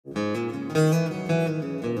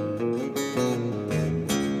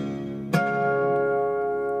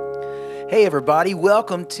Hey everybody,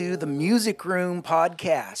 welcome to the Music Room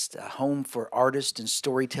Podcast, a home for artists and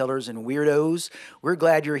storytellers and weirdos. We're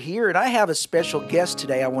glad you're here, and I have a special guest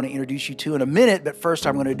today I want to introduce you to in a minute, but first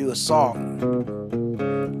I'm going to do a song.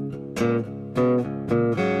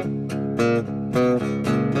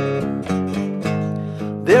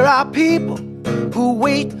 There are people who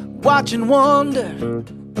wait, watch and wonder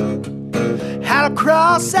how to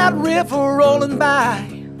cross that river rolling by.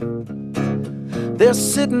 They're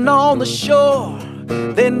sitting on the shore,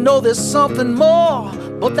 they know there's something more,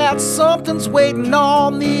 but that something's waiting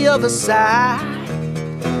on the other side.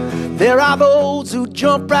 There are those who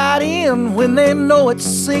jump right in when they know it's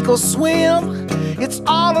sink or swim. It's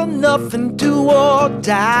all or nothing, do or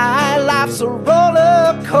die. Life's a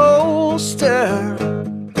roller coaster.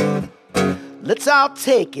 Let's all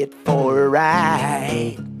take it for a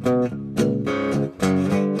ride.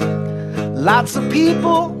 Lots of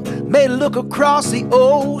people may look across the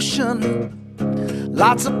ocean.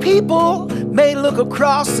 Lots of people may look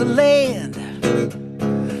across the land.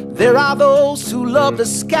 There are those who love the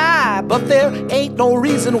sky, but there ain't no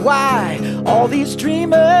reason why all these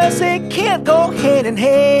dreamers, they can't go hand in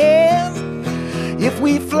hand. If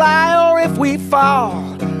we fly or if we fall,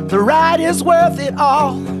 the ride is worth it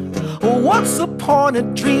all. What's the point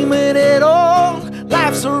of dreaming at all?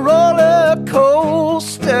 Life's a roller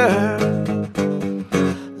coaster.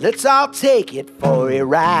 Let's all take it for a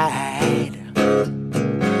ride.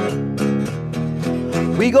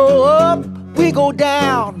 We go up, we go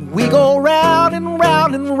down, we go round and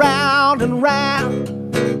round and round and round.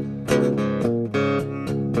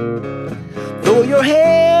 Throw your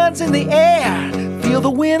hands in the air, feel the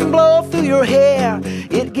wind blow through your hair.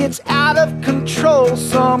 It gets out of control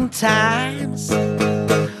sometimes.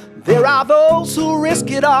 There are those who risk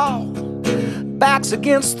it all, backs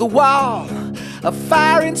against the wall, a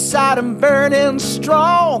fire inside them burning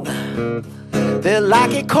strong. They're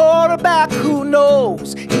like a quarterback who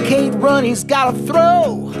knows he can't run, he's gotta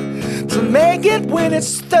throw to make it when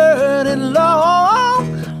it's third and long.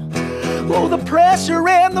 Oh, the pressure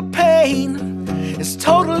and the pain is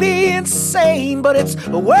totally insane, but it's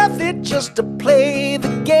worth it just to play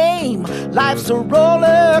the game. Life's a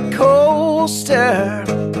roller coaster.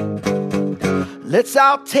 Let's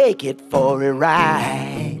all take it for a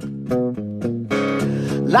ride.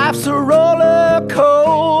 Life's a roller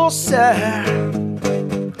coaster.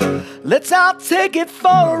 Let's all take it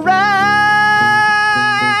for a ride,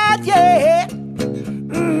 yeah.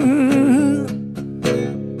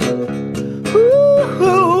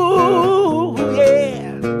 Ooh,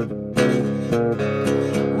 yeah.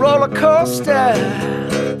 Roller coaster.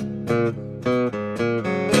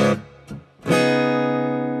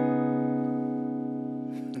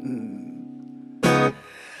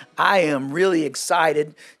 I am really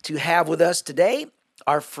excited to have with us today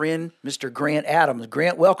our friend, Mr. Grant Adams.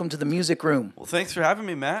 Grant, welcome to the Music Room. Well, thanks for having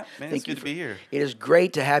me, Matt. Man, it's good to be here. It is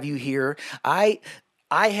great to have you here. I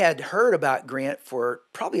had heard about Grant for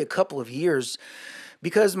probably a couple of years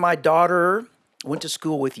because my daughter went to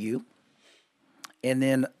school with you, and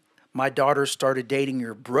then my daughter started dating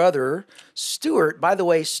your brother, Stuart. By the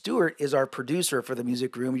way, Stuart is our producer for the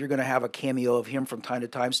Music Room. You're going to have a cameo of him from time to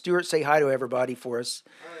time. Stuart, say hi to everybody for us.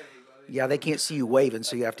 Hi, everybody. Yeah, they can't see you waving,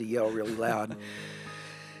 so you have to yell really loud.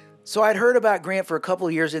 So I'd heard about Grant for a couple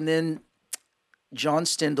of years, and then John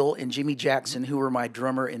Stendal and Jimmy Jackson, who were my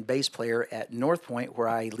drummer and bass player at North Point, where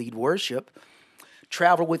I lead worship,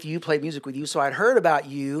 traveled with you, played music with you. So I'd heard about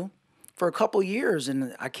you for a couple of years,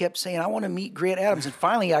 and I kept saying, I want to meet Grant Adams. And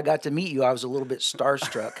finally, I got to meet you. I was a little bit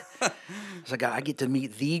starstruck. I was like, I get to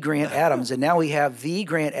meet the Grant Adams. And now we have the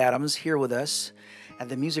Grant Adams here with us at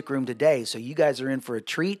the Music Room today. So you guys are in for a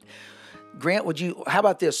treat. Grant, how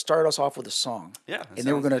about this? Start us off with a song. Yeah. And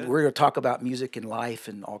then we're gonna talk about music and life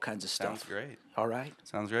and all kinds of stuff. Sounds great. All right.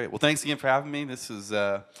 Sounds great. Well, thanks again for having me. This is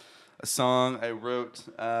a song I wrote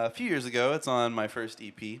a few years ago. It's on my first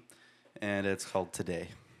EP, and it's called Today.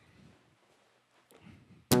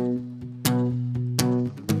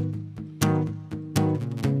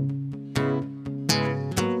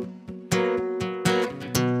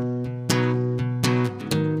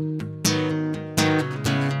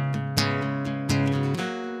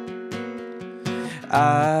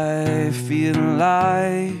 I feel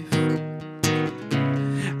alive.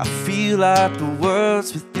 I feel like the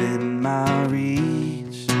world's within my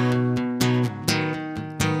reach.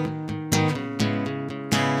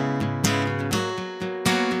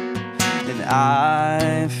 And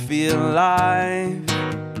I feel alive.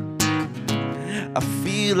 I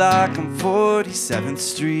feel like I'm 47th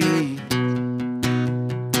Street,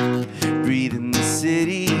 breathing the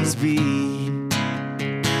city's beat.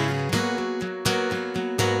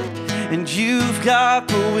 And you've got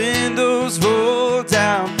the windows rolled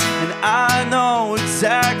down, and I know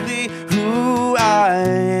exactly who I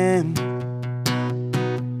am.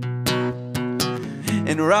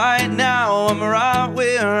 And right now I'm right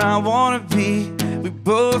where I wanna be. We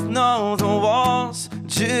both know the walls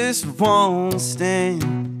just won't stand.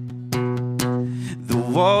 The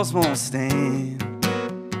walls won't stand.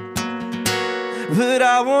 But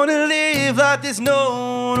I wanna live like there's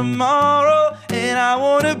no tomorrow, and I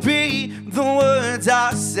wanna be the words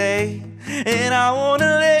I say, and I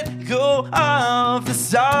wanna let go of the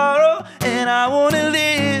sorrow, and I wanna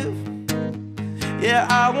live, yeah,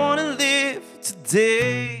 I wanna live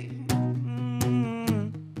today.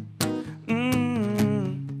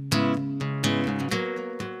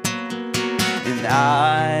 And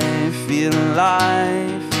I feel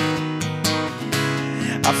alive.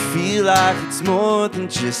 I feel like it's more than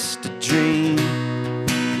just a dream.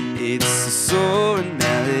 It's a soaring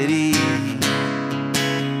melody.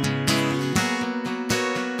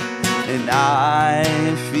 And I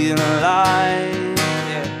feel alive,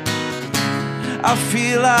 yeah. I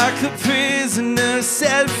feel like a prisoner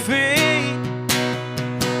set free.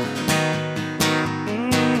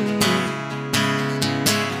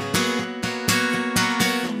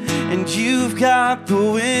 And you've got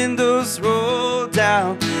the windows rolled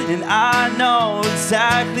down, and I know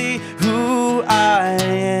exactly who I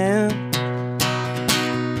am.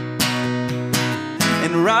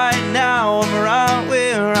 And right now I'm right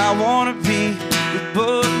where I wanna be. We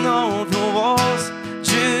both know the walls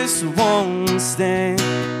just won't stand.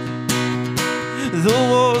 The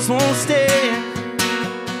walls won't stand.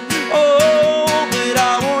 Oh, but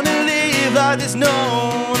I wanna live like there's no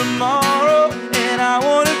tomorrow, and I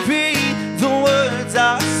wanna be the words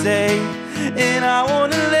I say, and I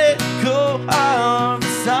wanna let go of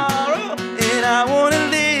the sorrow, and I wanna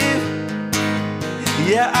live,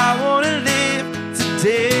 yeah, I wanna live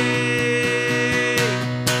today.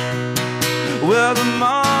 Well,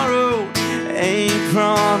 tomorrow ain't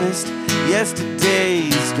promised,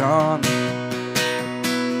 yesterday's gone.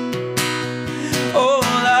 All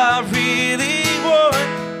I really want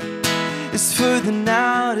is for the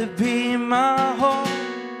now to be my home.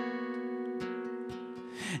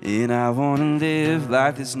 And I wanna live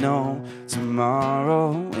like there's no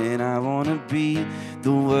tomorrow, and I wanna be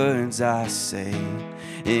the words I say,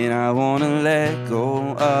 and I wanna let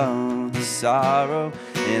go of the sorrow,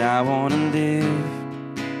 and I wanna live,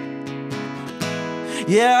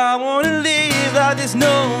 yeah, I wanna live like there's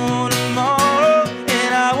no tomorrow,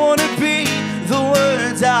 and I wanna be the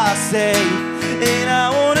words I say, and I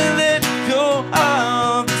wanna let go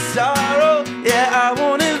of the sorrow, yeah, I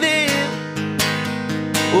wanna live,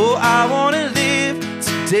 oh, I wanna live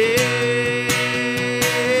today,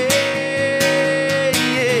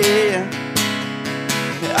 yeah,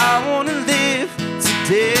 I wanna live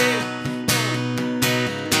today,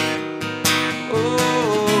 oh.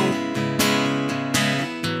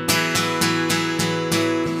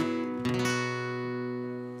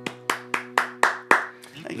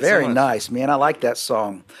 Very nice, man. I like that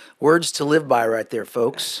song. Words to live by right there,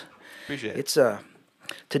 folks. Appreciate it. It's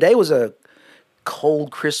today was a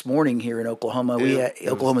cold, crisp morning here in Oklahoma. We had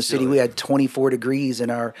Oklahoma City. We had 24 degrees,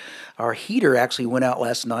 and our heater actually went out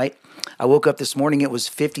last night. I woke up this morning, it was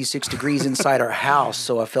 56 degrees inside our house,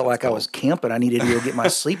 so I felt like I was camping. I needed to go get my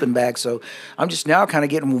sleeping bag, so I'm just now kind of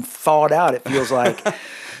getting thawed out, it feels like.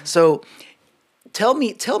 So tell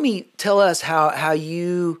us how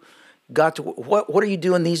you got to, what are you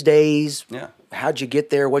doing these days? Yeah. How'd you get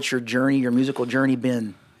there? What's your journey, your musical journey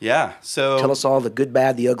been? Yeah, so Tell us all the good,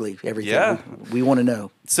 bad, the ugly, everything. Yeah. We want to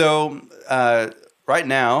know. So right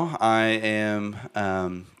now I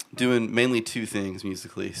am doing mainly two things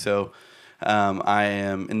musically. So I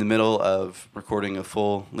am in the middle of recording a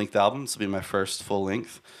full-length album. This will be my first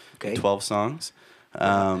full-length, Okay. 12 songs.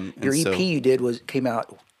 Your EP you did came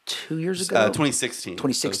out 2 years ago? 2016.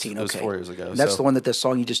 2016, It was okay. 4 years ago. And that's So- the one that the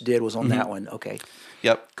song you just did was on that one. Okay,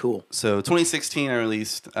 Yep. cool. So 2016, I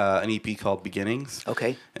released an EP called Beginnings.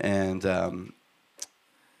 Okay. And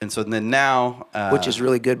so then now... Which is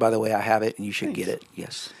really good, by the way. I have it, and you should get it.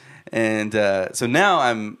 Yes. And so now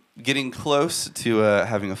I'm getting close to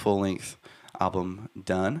having a full-length album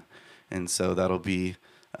done. And so that'll be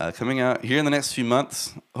coming out here in the next few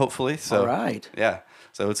months, hopefully. So, All right. Yeah.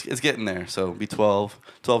 So it's getting there. So it'll be 12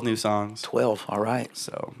 new songs. 12. All right.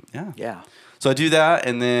 So, yeah. Yeah. So I do that,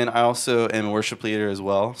 and then I also am a worship leader as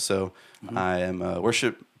well. So I am a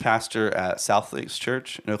worship pastor at South Lakes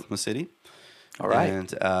Church in Oklahoma City. All right.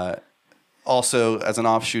 And also, as an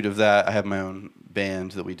offshoot of that, I have my own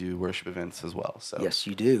band that we do worship events as well. So Yes,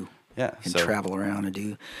 you do. yeah, And so travel around and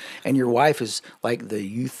do. And your wife is like the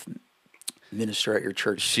youth minister at your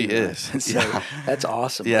church. She too, is. Right? So that's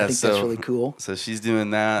awesome. Yeah, I think that's really cool. So she's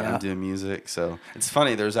doing that. Yeah. I'm doing music. So it's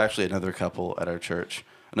funny. There's actually another couple at our church,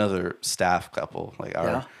 another staff couple, like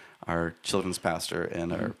our children's pastor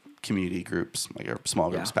and our community groups, like our small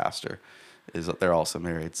groups pastor, they're also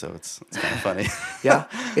married. So it's kind of funny. Yeah,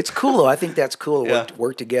 it's cool though. I think that's cool to Yeah.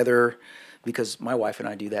 work together, because my wife and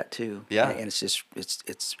I do that too. Yeah. And it's just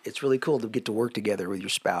it's really cool to get to work together with your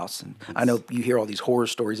spouse. And I know you hear all these horror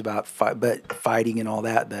stories about fighting and all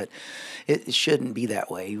that, but it shouldn't be that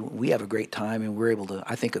way. We have a great time, and we're able to,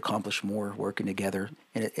 I think, accomplish more working together.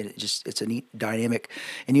 And it's a neat dynamic.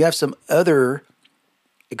 And you have some other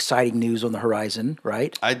exciting news on the horizon,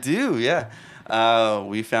 right? I do, yeah.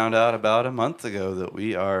 We found out about a month ago that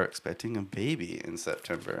we are expecting a baby in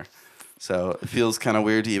September. So it feels kind of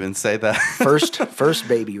weird to even say that. First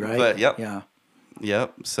baby, right? But yep. Yeah.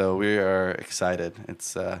 Yep. So we are excited.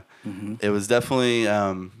 It's it was definitely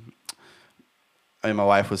I mean, my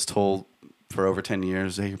wife was told for over 10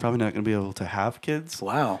 years, hey, you're probably not going to be able to have kids.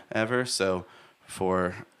 Wow. Ever. So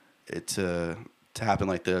for it to happen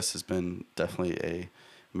like this has been definitely a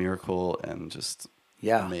miracle and just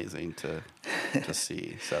amazing to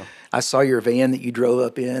see. So I saw your van that you drove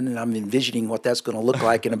up in, and I'm envisioning what that's going to look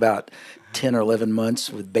like in about 10 or 11 months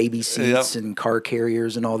with baby seats and car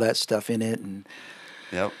carriers and all that stuff in it. And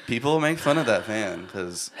people make fun of that van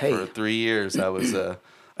because for 3 years I was a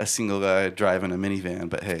single guy driving a minivan,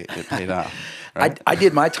 but hey, it paid off. Right? I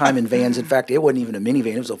did my time in vans. In fact, it wasn't even a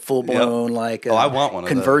minivan; it was a full blown I want one of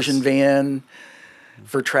conversion those. van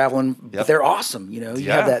for traveling. But they're awesome. You know, you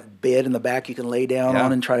have that bed in the back you can lay down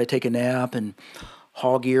on and try to take a nap, and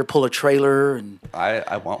haul gear, pull a trailer, and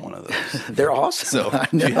I want one of those. they're awesome. So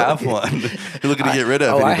if you have one, you're looking to get rid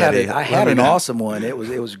of. I had an awesome one. It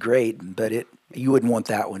was great, but you wouldn't want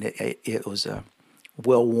that one. It was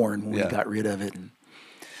well worn when we got rid of it,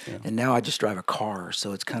 and now I just drive a car.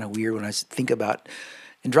 So it's kind of weird when I think about.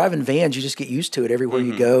 And driving vans, you just get used to it everywhere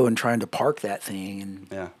you go, and trying to park that thing,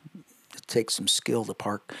 and it takes some skill to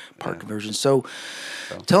park conversions. So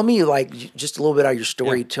tell me, like, just a little bit out of your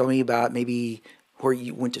story. Yeah. Tell me about maybe where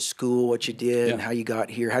you went to school, what you did, and how you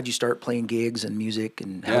got here. How'd you start playing gigs and music,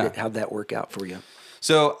 and how'd that work out for you?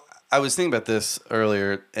 So I was thinking about this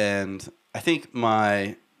earlier, and I think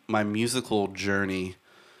my musical journey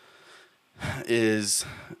is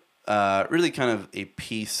really kind of a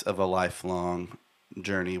piece of a lifelong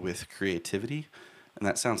journey with creativity. And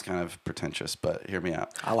that sounds kind of pretentious, but hear me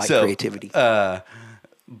out. I like creativity.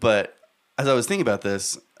 But as I was thinking about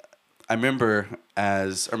this, I remember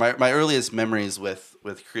my earliest memories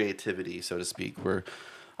with creativity, so to speak, were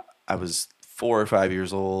I was 4 or 5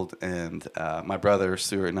 years old, and my brother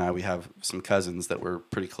Stuart and I, we have some cousins that we're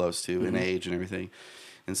pretty close to in age and everything,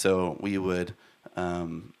 and so we would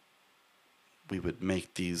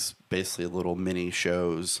make these basically little mini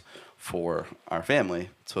shows for our family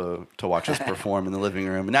to watch us perform in the living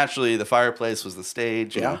room. And naturally, the fireplace was the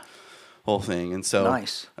stage, you know, whole thing. And so,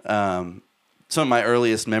 nice. Some of my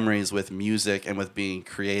earliest memories with music and with being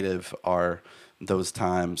creative are those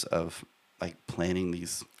times of like planning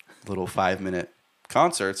these little 5-minute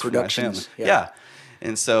concerts for my family. Yeah.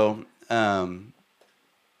 And so, I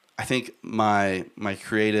think my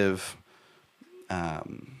creative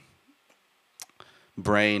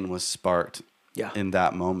brain was sparked in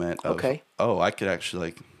that moment of, I could actually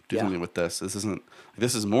like do something with this.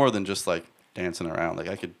 This is more than just like dancing around. Like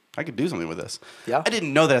I could do something with this. Yeah. I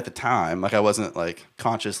didn't know that at the time. Like I wasn't like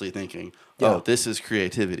consciously thinking, this is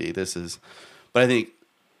creativity. But I think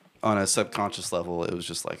on a subconscious level, it was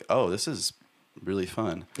just like, this is really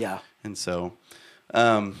fun. Yeah. And so,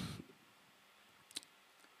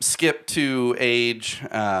 skip to age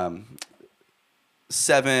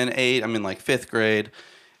 7, 8. I'm in like 5th grade,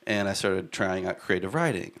 and I started trying out creative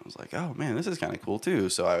writing. I was like, oh man, this is kind of cool too.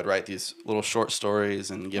 So I would write these little short stories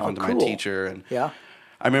and give them to my teacher. And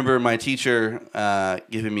I remember my teacher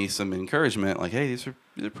giving me some encouragement, like, hey, these are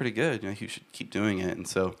pretty good. You know, you should keep doing it. And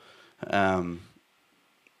so that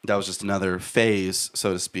was just another phase,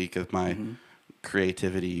 so to speak, of my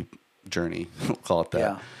creativity journey. We'll call it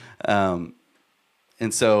that. Yeah.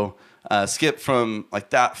 And so skip from like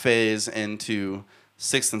that phase into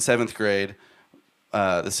 6th and 7th grade.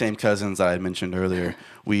 The same cousins that I had mentioned earlier,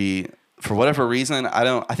 we, for whatever reason,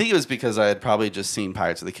 I think it was because I had probably just seen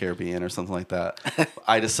Pirates of the Caribbean or something like that.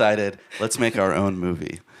 I decided, let's make our own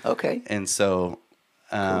movie. Okay. And so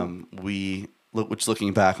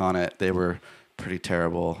looking back on it, they were pretty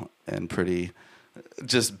terrible and pretty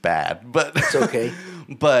just bad. But it's okay.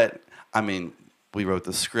 But I mean, we wrote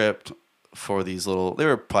the script for these they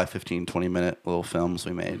were probably 15, 20-minute little films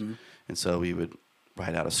we made. And so we would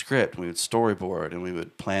write out a script, and we would storyboard, and we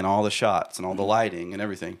would plan all the shots and all the lighting and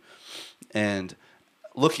everything. And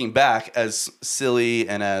looking back, as silly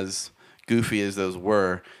and as goofy as those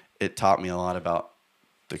were, it taught me a lot about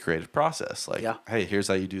the creative process. Like, hey, here's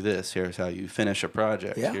how you do this. Here's how you finish a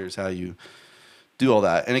project. Yeah. Here's how you do all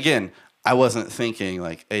that. And again, I wasn't thinking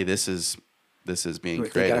like, hey, this is being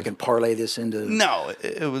creative. I can parlay this into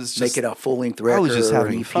it was just make it a full length record. I was just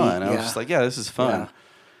having EP. fun. I was just like, this is fun.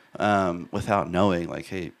 Without knowing, like,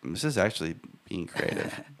 hey, this is actually being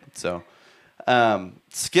creative. So,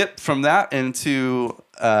 skip from that into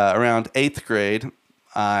around 8th grade,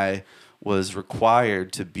 I was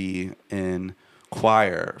required to be in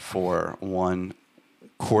choir for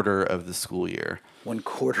 1/4 of the school year.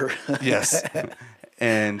 1/4. Yes.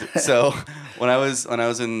 And so when I was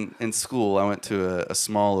in school, I went to a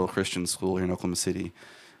small little Christian school here in Oklahoma City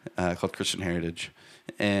called Christian Heritage.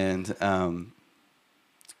 And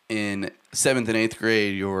in 7th and 8th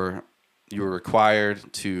grade, you were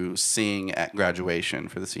required to sing at graduation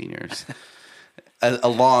for the seniors,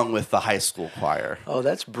 along with the high school choir. Oh,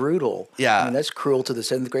 that's brutal. Yeah. I mean, that's cruel to the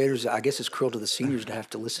 7th graders. I guess it's cruel to the seniors to have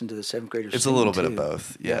to listen to the 7th graders. It's a little bit of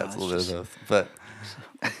both. Yeah, it's a little bit of both.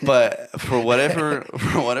 But for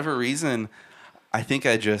whatever reason, I think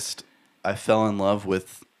I fell in love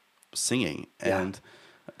with singing, and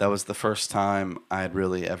that was the first time I had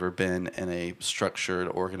really ever been in a structured,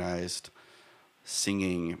 organized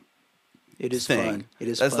singing. It is thing. fun. It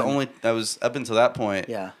is. That's fun. that was up until that point.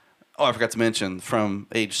 Yeah. Oh, I forgot to mention, from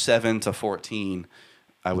age 7 to 14,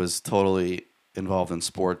 I was totally involved in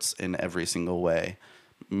sports in every single way.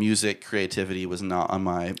 Music, creativity was not on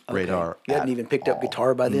my radar. You hadn't even picked up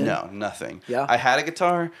guitar by then? No, nothing. Yeah. I had a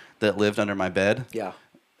guitar that lived under my bed. Yeah.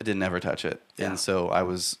 I didn't ever touch it. Yeah. And so I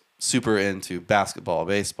was super into basketball,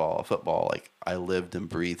 baseball, football. Like, I lived and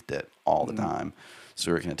breathed it all the time.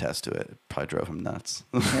 Stuart can attest to it. It probably drove him nuts.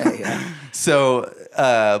 Yeah. So,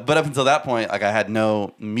 but up until that point, like, I had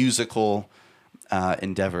no musical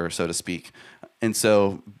endeavor, so to speak. And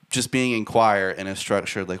so just being in choir in a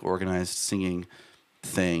structured, like, organized singing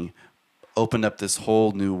thing opened up this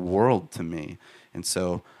whole new world to me. And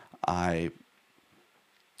so I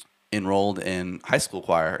enrolled in high school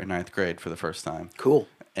choir in 9th grade for the first time. Cool.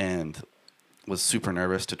 And was super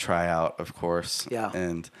nervous to try out, of course. Yeah.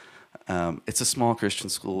 And it's a small Christian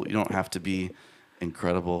school. You don't have to be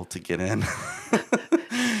incredible to get in.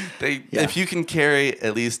 If you can carry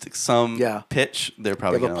at least some pitch, they're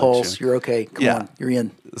probably going to let you. You have a pulse. You're okay. Come on. You're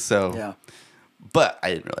in. So, but I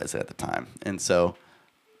didn't realize it at the time. And so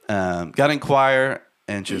got in choir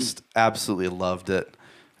and just absolutely loved it.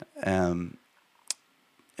 And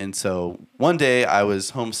so one day I was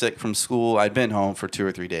homesick from school. I'd been home for 2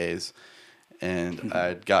 or 3 days, and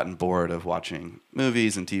I'd gotten bored of watching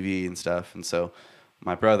movies and TV and stuff. And so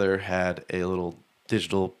my brother had a little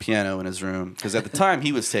digital piano in his room, because at the time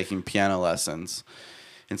he was taking piano lessons.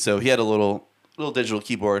 And so he had a little digital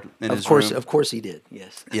keyboard in his room. Of course he did,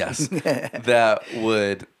 yes. Yes. That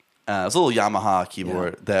would, it was a little Yamaha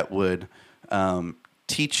keyboard that would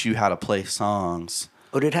teach you how to play songs.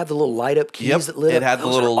 Oh, did it have the little light up keys that lit up? It had the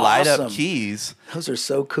Those little are light up awesome. keys. Those are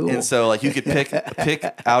so cool. And so, like, you could pick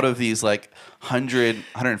out of these, like, 100,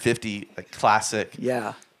 150 like, classic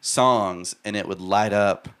songs, and it would light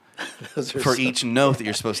up for each note that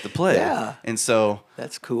you're supposed to play. Yeah. And so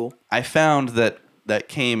that's cool. I found that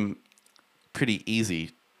came pretty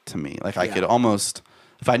easy to me. Like, I could almost,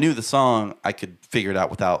 if I knew the song, I could figure it out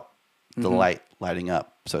without the lighting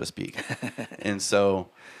up, so to speak. And so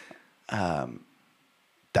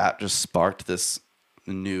that just sparked this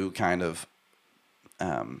new kind of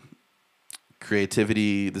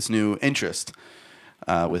creativity, this new interest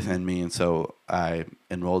within me. And so I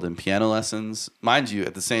enrolled in piano lessons. Mind you,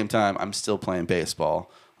 at the same time, I'm still playing baseball.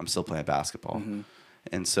 I'm still playing basketball.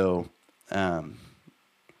 And so I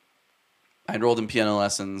enrolled in piano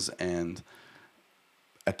lessons, and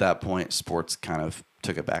at that point, sports kind of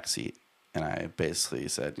took a back seat. And I basically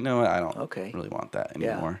said, you know what, I don't really want that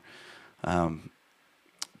anymore.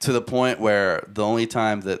 To the point where the only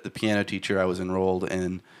time that the piano teacher I was enrolled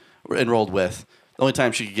with, the only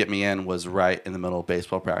time she could get me in was right in the middle of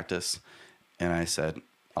baseball practice. And I said,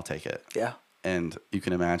 I'll take it. Yeah. And you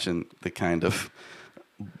can imagine the kind of,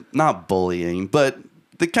 not bullying, but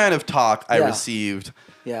the kind of talk I received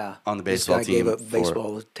on the baseball team. Gave up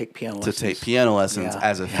baseball to take piano lessons. To take piano lessons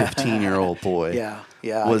as a 15-year-old boy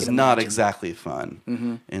was not exactly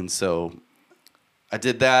fun. And so I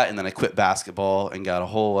did that, and then I quit basketball and got a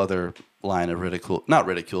whole other line of ridicule. Not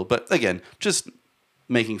ridicule, but again, just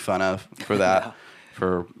making fun of for that,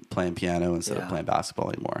 for playing piano instead of playing basketball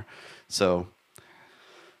anymore. So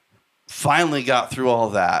finally got through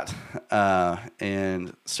all that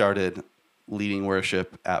and started leading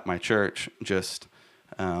worship at my church. Just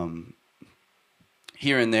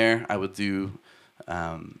here and there, I would do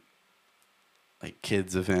like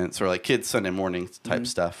kids events or like kids Sunday morning type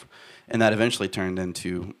stuff, and that eventually turned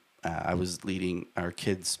into I was leading our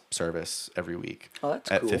kids service every week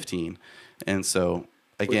at cool. 15, and so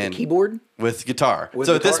again with the keyboard with guitar. With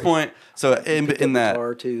so guitar? At this point, so in that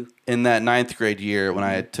guitar too. in that 9th grade year when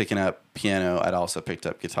I had taken up piano, I'd also picked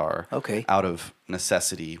up guitar. Okay. Out of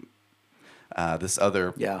necessity. This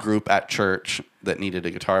other Yeah. group at church that needed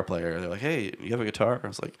a guitar player. They're like, "Hey, you have a guitar?" I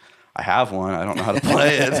was like, "I have one. I don't know how to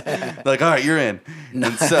play it." They're like, "All right, you're in."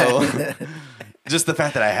 And so, just the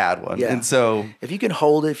fact that I had one, Yeah. and so If you can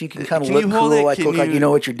hold it, if you can kind of Can look you hold cool, it? like Can look like you- you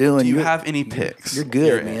know what you're doing. do you you're- have any picks? You're good,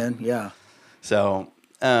 You're in. man. Yeah. So,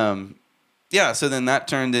 yeah. So then that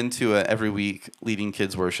turned into a every week leading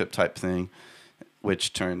kids worship type thing,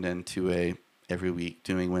 which turned into a every week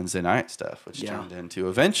doing Wednesday night stuff, which Yeah. turned into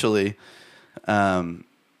eventually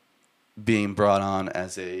being brought on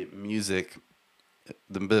as a music.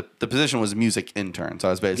 The position was music intern, so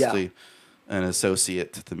I was basically an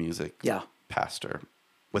associate to the music Yeah. pastor,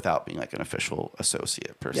 without being like an official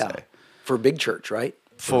associate per Yeah. se. For a big church, right?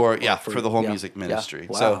 For the whole yeah, music yeah. ministry.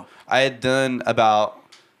 Wow. So I had done about,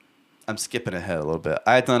 I'm skipping ahead a little bit.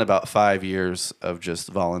 I had done about 5 years of just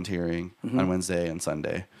volunteering on Wednesday and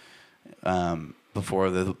Sunday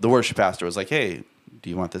before the worship pastor was like, "Hey, do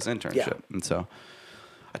you want this internship?" Yeah. And so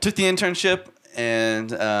I took the internship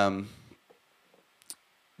and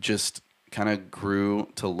just kind of grew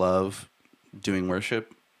to love doing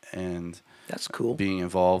worship and That's cool. being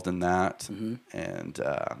involved in that. And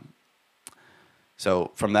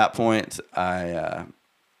so from that point, I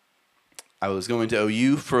was going to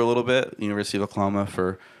OU for a little bit, University of Oklahoma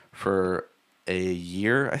for a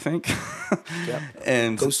year, I think. Yep.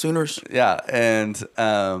 And Go Sooners. yeah, and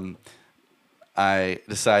I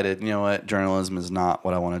decided, you know what, journalism is not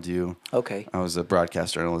what I want to do. Okay. I was a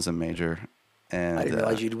broadcast journalism major. And I didn't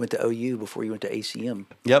realize you went to OU before you went to ACM.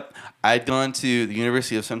 Yep. I'd gone to the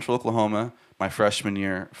University of Central Oklahoma my freshman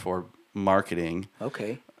year for marketing.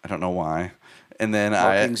 Okay. I don't know why. And then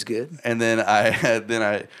Marketing's good. And then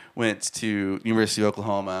I went to University of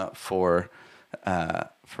Oklahoma for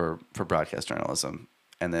broadcast journalism,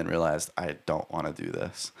 and then realized I don't want to do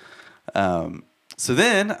this. So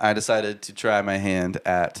then I decided to try my hand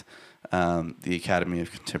at the Academy of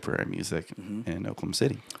Contemporary Music in Oklahoma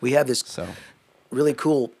City. We have this really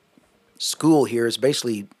cool school here. It's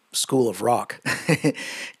basically School of Rock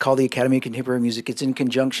called the Academy of Contemporary Music. It's in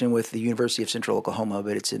conjunction with the University of Central Oklahoma,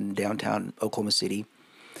 but it's in downtown Oklahoma City,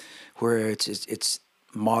 where it's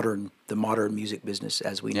modern, the modern music business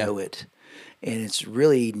as we know it. And it's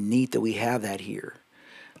really neat that we have that here.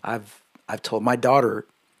 I've told my daughter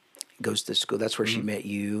goes to school. That's where she met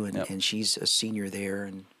you, and she's a senior there.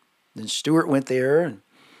 And then Stuart went there, and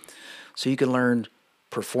so you can learn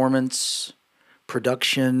performance,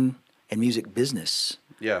 production, and music business.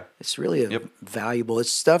 Yeah. It's really valuable.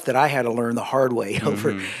 It's stuff that I had to learn the hard way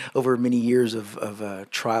over many years of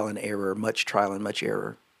trial and error, much trial and much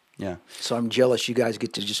error. Yeah. So I'm jealous you guys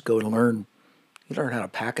get to just go and learn. You learn how to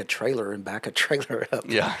pack a trailer and back a trailer up.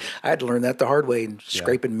 Yeah. I had to learn that the hard way and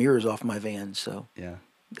scraping mirrors off my van. So Yeah.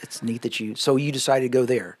 it's neat that you decided to go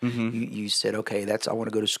there. You said, okay, I want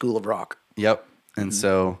to go to School of Rock. Yep. And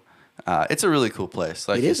so it's a really cool place.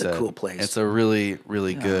 Like It you is a said, cool place. It's a really,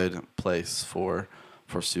 really good place for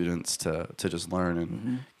students to just learn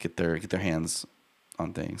and get their hands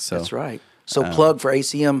on things. So That's right. So plug for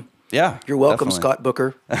ACM. Yeah. You're welcome, definitely. Scott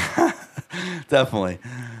Booker. Definitely.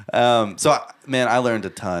 Man, I learned a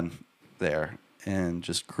ton there and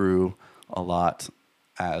just grew a lot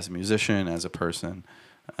as a musician, as a person.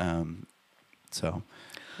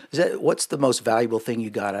 What's the most valuable thing you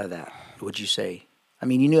got out of that, would you say? I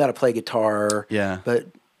mean, you knew how to play guitar. Yeah. But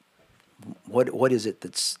what is it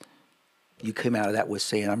that's you came out of that with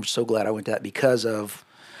saying, I'm so glad I went to that because of?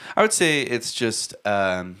 I would say it's just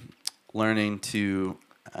learning to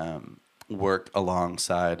work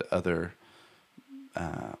alongside other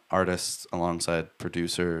artists, alongside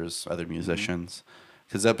producers, other musicians.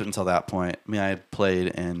 Because up until that point, I mean, I had played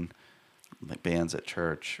in like bands at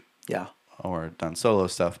church, or done solo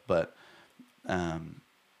stuff, but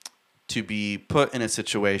to be put in a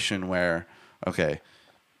situation where, okay,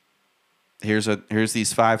 here's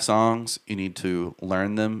these 5 songs, you need to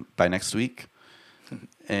learn them by next week,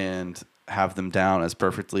 and have them down as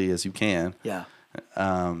perfectly as you can. Yeah.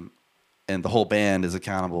 And the whole band is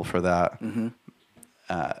accountable for that.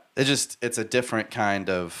 It's a different kind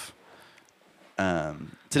of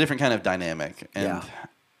dynamic, and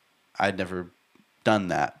I'd never done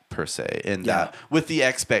that per se, in Yeah. that with the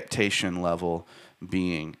expectation level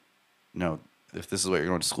being, no, if this is what you're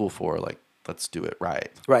going to school for, like, let's do it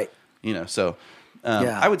right. Right. You know, so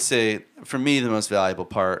Yeah. I would say for me the most valuable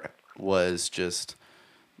part was just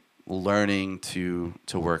learning to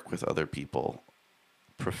work with other people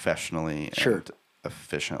professionally Sure. and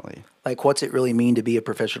efficiently. Like, what's it really mean to be a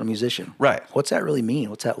professional musician? Right. What's that really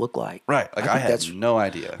mean? What's that look like? Right. Like I think had that's no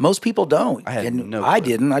idea. most people don't. I had and no I clue.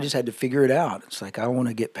 didn't. I just had to figure it out. It's like, I want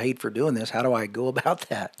to get paid for doing this. How do I go about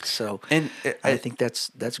that? So And I think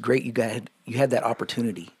that's great. You had that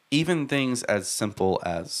opportunity. even things as simple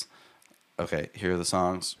as, okay, here are the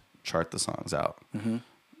songs, chart the songs out. Mm-hmm.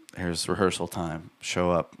 Here's rehearsal time,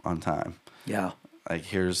 show up on time. Yeah. Like,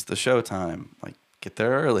 here's the show time, like, get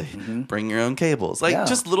there early, Mm-hmm. bring your own cables. Like, Yeah.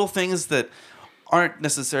 just little things that aren't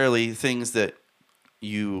necessarily things that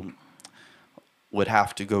you would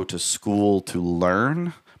have to go to school to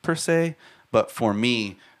learn, per se. But for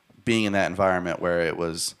me, being in that environment where it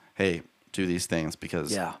was, hey, do these things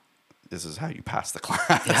because Yeah. this is how you pass the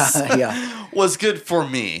class, Yeah. was good for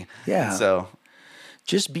me. Yeah. So,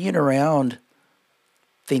 Just being around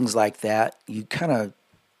things like that, you kind of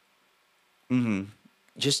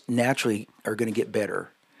just naturally are going to get better.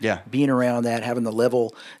 yeah. Being around that, having the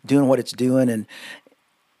level, doing what it's doing. And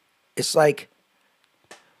it's like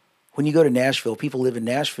when you go to Nashville, people live in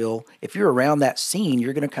Nashville. If you're around that scene,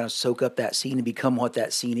 you're going to kind of soak up that scene and become what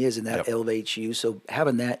that scene is, and that Yep. elevates you. So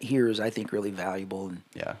having that here is, I think, really valuable. And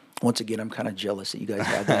Yeah. once again, I'm kind of jealous that you guys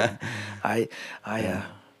had that.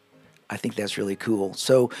 I think that's really cool.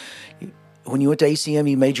 So when you went to ACM,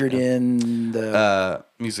 you majored in the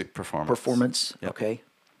Music performance. performance. Yep. Okay.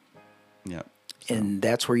 Yeah. And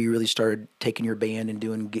that's where you really started taking your band and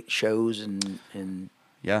doing shows and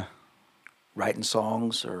Yeah. writing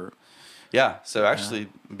songs, or Yeah. So actually,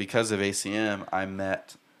 because of ACM, I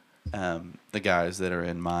met the guys that are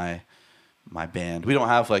in my band. We don't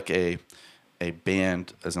have like a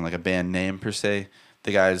band, as in like a band name per se.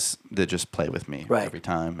 The guys that just play with me Right. every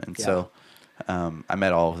time, and Yeah. so I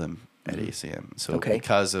met all of them at ACM. So Okay.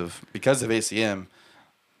 because of ACM,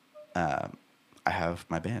 I have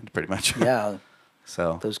my band pretty much. yeah,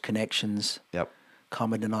 So those connections, yep.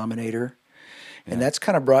 common denominator, Yeah. and that's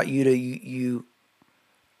kind of brought you to you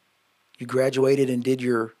graduated and did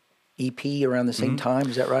your EP around the same time.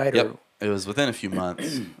 Is that right? Yep. Or, It was within a few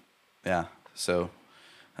months. Yeah. So,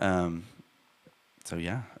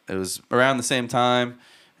 yeah, it was around the same time,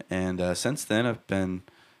 and since then I've been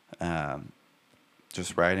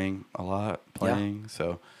just writing a lot, playing.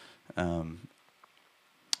 So,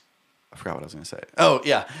 I forgot what I was going to say. Oh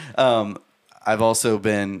yeah, I've also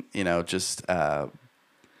been, just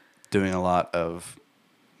doing a lot of,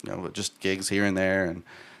 just gigs here and there and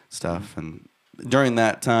stuff. And during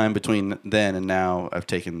that time between then and now, I've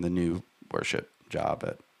taken the new worship job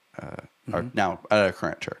at now at our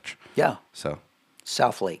current church. yeah, So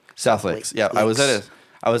South Lakes. Yeah, I was at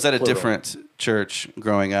a Plural. different church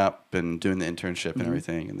growing up and doing the internship and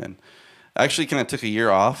everything, and then I actually kind of took a year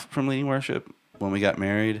off from leading worship when we got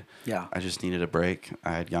married. Yeah. I just needed a break.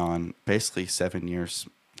 I had gone basically 7 years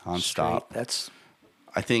nonstop. Straight. That's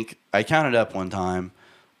I think I counted up one time.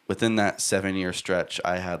 Within that 7-year stretch,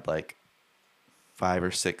 I had like 5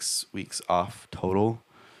 or 6 weeks off total.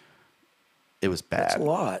 It was bad. That's a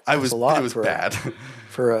lot. It That's a lot was for bad.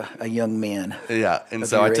 for a young man. Yeah, and of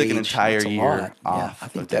so I your took an age. entire That's a year lot. Yeah, off I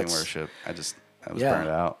think of doing that's- worship. I was Yeah. burned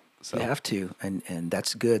out. So You have to, and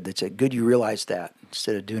that's good. That's good you realize that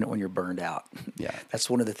instead of doing it when you're burned out. Yeah. That's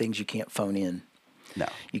one of the things you can't phone in. no,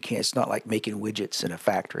 You can't. It's not like making widgets in a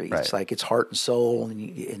factory. It's Right. like it's heart and soul,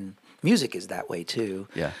 and music is that way too.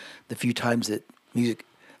 Yeah. The few times that music,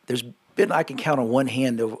 there's been, I can count on one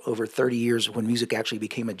hand over 30 years when music actually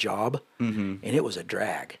became a job, and it was a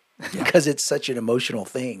drag because it's such an emotional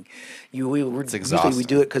thing. Usually we exhausting.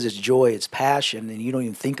 do it because it's joy, it's passion, and you don't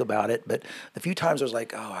even think about it. But the few times I was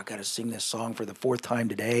like, oh, I got to sing this song for the 4th time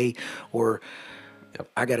today, or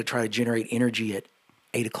I got to try to generate energy at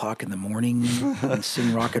 8 o'clock in the morning and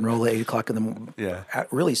sing rock and roll at 8 o'clock in the morning. Yeah.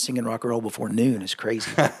 Really singing rock and roll before noon is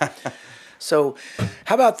crazy. So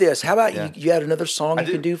how about this? How about Yeah. you had another song you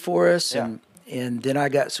do. can do for us? Yeah. And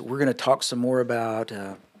then so we're going to talk some more about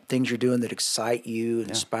things you're doing that excite you,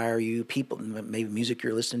 inspire you, people, maybe music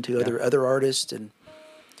you're listening to, other artists. And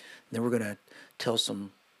then we're going to tell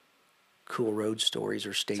some cool road stories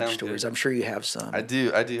or stage Sounds stories. good. I'm sure you have some. I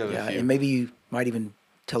do have Yeah, a few. and maybe you might even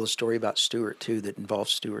tell a story about Stuart too that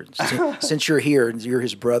involves Stuart. Since you're here and you're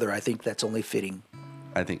his brother, I think that's only fitting.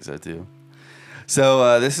 I think so too.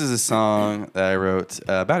 So this is a song that I wrote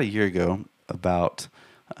about a year ago about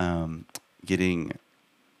getting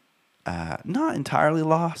not entirely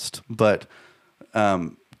lost, but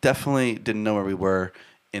definitely didn't know where we were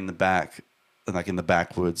in the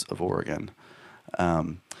backwoods of Oregon.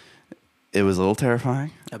 It was a little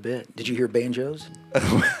terrifying. A bit. Did you hear banjos?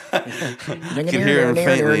 You can hear them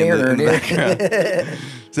faintly in the background.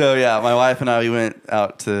 So yeah, my wife and I, we went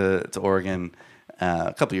out to Oregon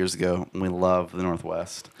a couple years ago, and we love the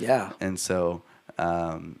Northwest. Yeah. And so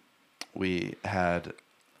we had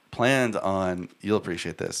planned on, you'll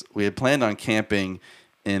appreciate this, we had planned on camping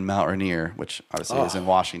in Mount Rainier, which obviously is in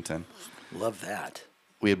Washington. Love that.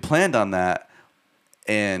 We had planned on that,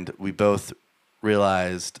 and we both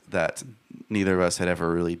realized that neither of us had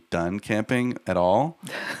ever really done camping at all.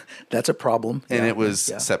 That's a problem. And it was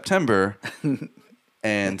September,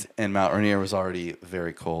 and Mount Rainier was already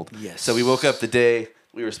very cold. Yes. So we woke up the day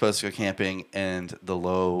we were supposed to go camping, and the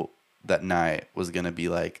low that night was going to be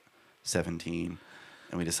like 17.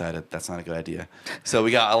 And we decided that's not a good idea. So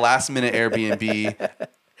we got a last-minute Airbnb,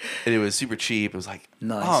 and it was super cheap. It was like,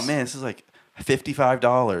 nice. Oh, man, this is like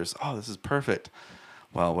 $55. Oh, this is perfect.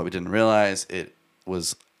 Well, what we didn't realize, it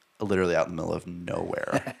was literally out in the middle of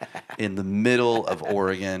nowhere, in the middle of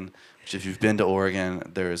Oregon. Which, if you've been to Oregon,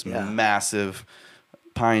 there's massive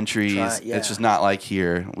pine trees. It's just not like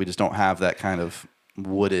here. We just don't have that kind of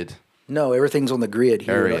wooded. No, everything's on the grid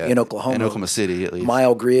here in Oklahoma. In Oklahoma City, at least.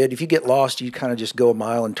 Mile grid. If you get lost, you kind of just go a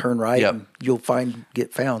mile and turn right, and you'll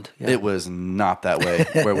get found. Yeah. It was not that way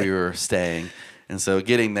where we were staying. And so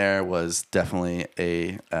getting there was definitely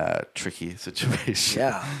a tricky situation.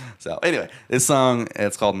 Yeah. So anyway, this song,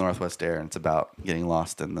 it's called Northwest Air, and it's about getting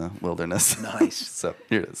lost in the wilderness. Nice. So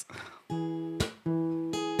here it is.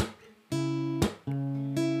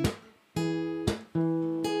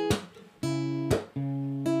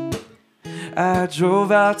 I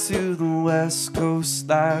drove out to the West Coast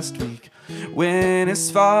last week. Went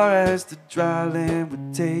as far as the dry land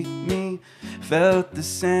would take me. Felt the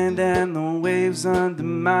sand and the waves under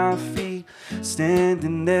my feet.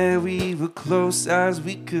 Standing there, we were close as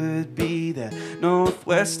we could be. That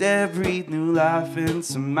Northwest air breathed new life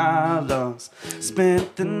into my lungs.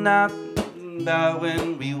 Spent the night about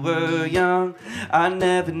when we were young. I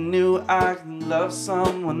never knew I could love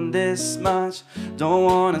someone this much. Don't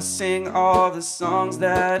wanna sing all the songs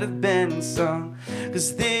that have been sung,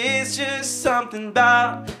 'cause there's just something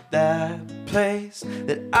about that place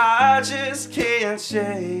that I just can't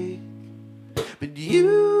shake. But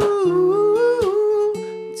you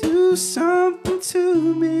do something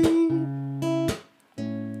to me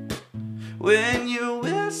when you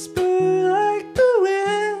whisper like the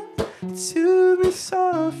wind to me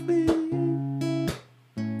softly.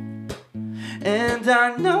 And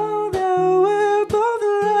I know that we're both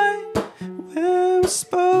right where we're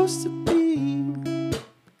supposed to be,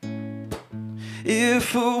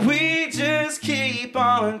 if we just keep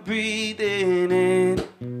on breathing in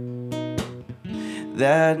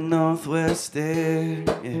that Northwest air.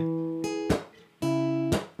 Yeah.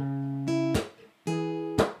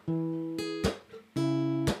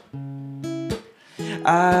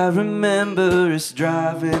 I remember us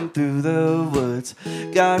driving through the woods.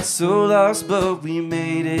 Got so lost, but we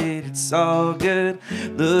made it, it's all good.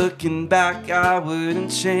 Looking back, I wouldn't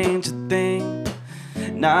change a thing.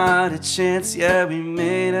 Not a chance, yeah, we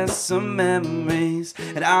made us some memories.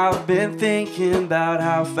 And I've been thinking about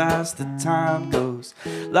how fast the time goes,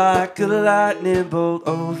 like a lightning bolt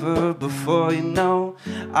over before you know.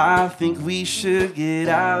 I think we should get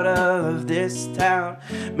out of this town,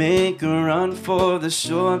 make a run for the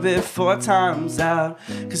shore before time's out.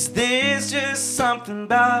 'Cause there's just something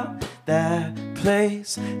about that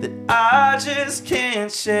place that I just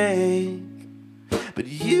can't shake. But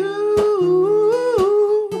you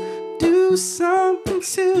do something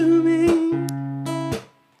to me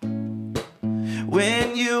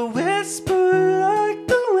when you whisper like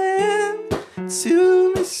the wind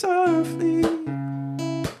to me softly.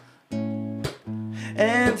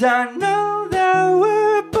 And I know that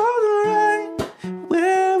we're both right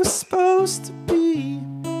where we're supposed to be,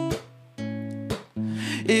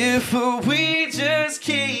 if we just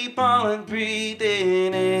keep on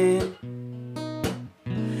breathing in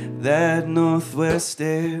that Northwest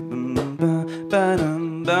air.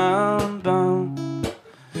 Ba-dum, bum, bum.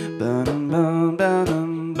 Ba-dum, bum,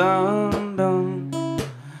 ba-dum, bum, bum.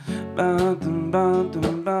 Ba-dum,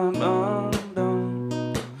 ba-dum, bum, bum, bum.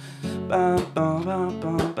 Ba-bum, bum,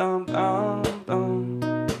 bum, bum, bum,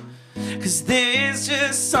 bum. 'Cause there's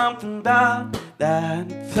just something about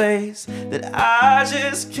that place that I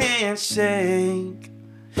just can't shake.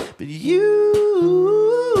 But you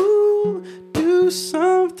do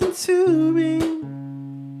something to me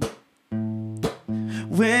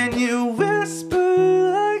when you whisper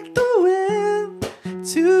like the wind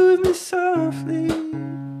to me softly.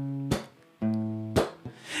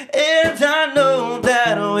 And I know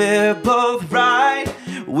that we're both right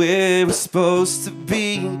where we're supposed to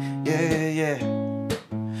be. Yeah, yeah.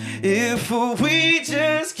 If we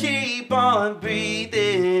just keep on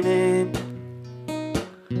breathing in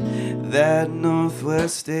that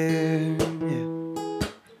northwest air, yeah.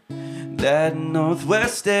 That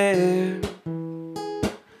northwest air,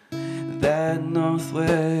 that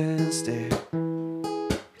northwest air.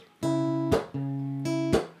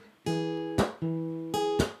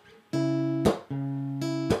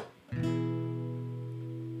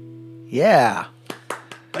 Yeah.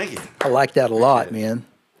 Thank you. I like that a lot, man.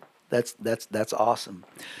 That's awesome.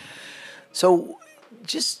 So,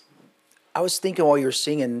 just I was thinking while you were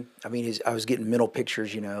singing. I mean, I was getting mental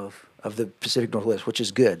pictures, of the Pacific Northwest, which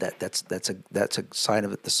is good. That's a sign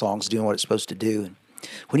of it. The song's doing what it's supposed to do. And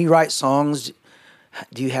when you write songs,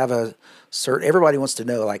 do you have a certain? Everybody wants to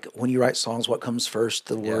know, like, when you write songs, what comes first,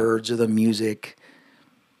 the words or the music?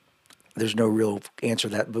 There's no real answer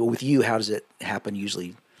to that. But with you, how does it happen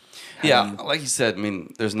usually? Like you said, I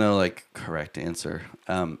mean, there's no like correct answer,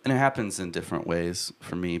 and it happens in different ways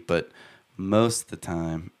for me. But most of the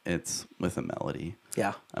time, it's with a melody.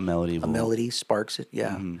 Yeah, a melody. A melody sparks it.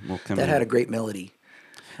 Yeah, That had a great melody.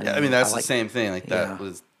 Yeah, I mean that's the same thing. Like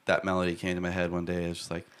that melody came to my head one day. It's just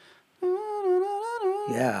like,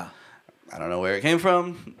 yeah, I don't know where it came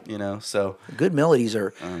from. So good melodies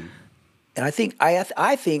are. And I think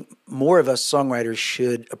more of us songwriters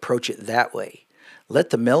should approach it that way. Let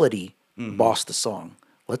the melody boss the song.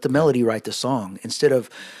 Let the melody write the song instead of,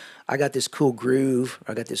 I got this cool groove,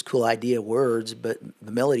 I got this cool idea, words, but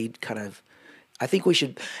the melody kind of. I think we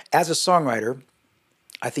should, as a songwriter,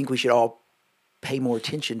 I think we should all pay more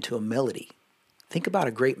attention to a melody. Think about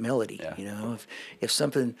a great melody. Yeah.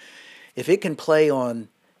 If it can play on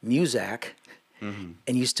Muzak. And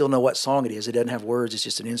you still know what song it is. It doesn't have words. It's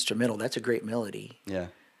just an instrumental. That's a great melody. Yeah.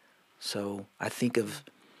 So I think of,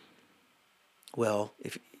 well,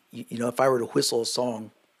 if I were to whistle a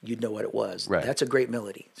song, you'd know what it was. Right. That's a great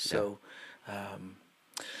melody. So,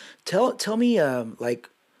 tell me like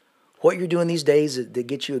what you're doing these days that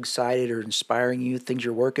get you excited or inspiring you, things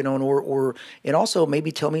you're working on, and also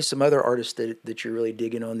maybe tell me some other artists that you're really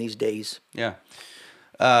digging on these days. Yeah.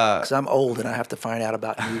 Because I'm old and I have to find out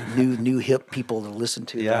about new hip people to listen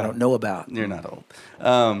to that I don't know about. You're not old.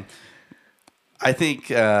 I think,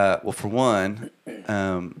 for one,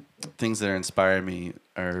 things that are inspiring me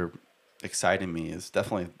or exciting me is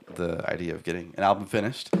definitely the idea of getting an album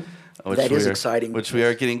finished. That is exciting. Which we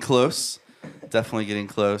are getting close. Definitely getting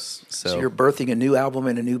close. So you're birthing a new album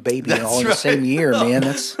and a new baby all in the same year, man.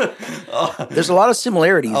 There's a lot of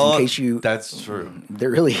similarities in case you. That's true.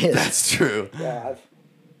 There really is. That's true.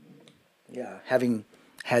 Having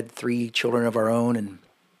had 3 children of our own and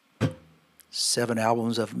 7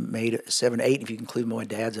 albums I've made, 7, 8 if you include my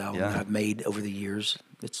dad's album that I've made over the years.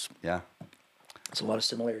 It's a lot of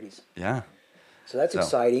similarities. Yeah. So that's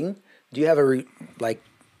exciting. Do you have a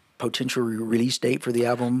potential release date for the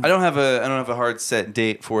album? I don't have a hard set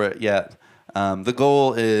date for it yet. The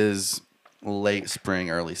goal is late spring,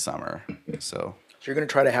 early summer. So you're going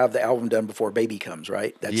to try to have the album done before baby comes,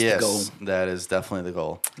 right? That's the goal. Yes, that is definitely the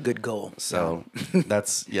goal. Good goal. So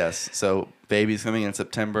that's So baby's coming in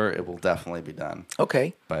September. It will definitely be done.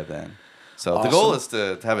 Okay. By then. So the goal is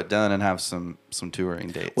to have it done and have some touring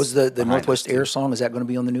dates. Was the Northwest Air song, is that going to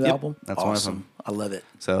be on the new album? That's one of them. I love it.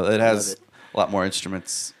 So it has a lot more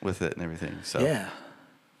instruments with it and everything. So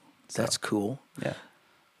that's cool. Yeah.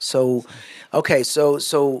 So, okay,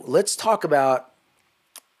 so let's talk about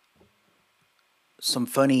some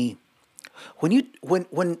funny. When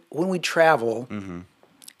we travel,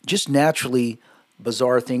 just naturally,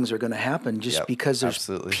 bizarre things are going to happen. Just because there's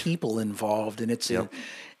people involved, and it's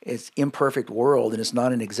it's imperfect world, and it's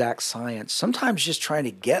not an exact science. Sometimes just trying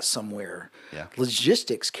to get somewhere,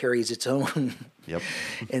 logistics carries its own.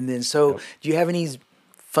 And then, do you have any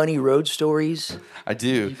funny road stories? I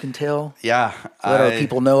do. You can tell. Yeah. Let our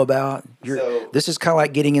people know about. This is kind of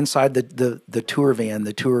like getting inside the tour van,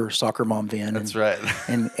 the tour soccer mom van. That's right.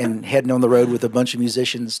 and heading on the road with a bunch of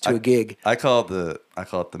musicians to a gig. I call it the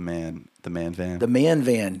man van. The man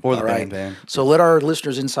van. Or the band van. So let our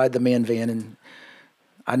listeners inside the man van, and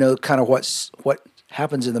I know kind of what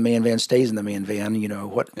happens in the man van stays in the man van.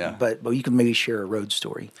 But you can maybe share a road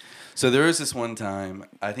story. So there was this one time,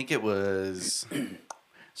 I think it was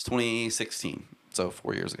 2016, so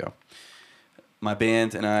 4 years ago. My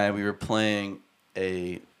band and we were playing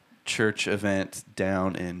a church event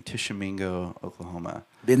down in Tishomingo, Oklahoma.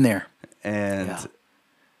 Been there. And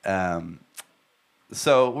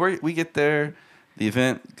so we get there, the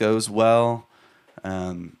event goes well,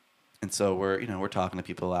 and so we're talking to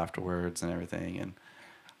people afterwards and everything, and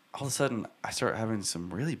all of a sudden I start having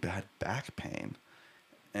some really bad back pain.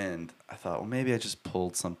 And I thought, well, maybe I just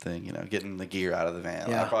pulled something, getting the gear out of the van.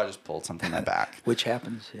 Yeah. I probably just pulled something in my back. Which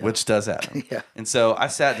happens. Yeah. Which does happen. Yeah. And so I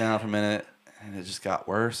sat down for a minute, and it just got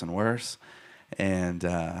worse and worse. And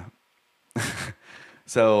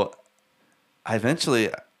so I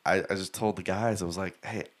eventually, I just told the guys, I was like,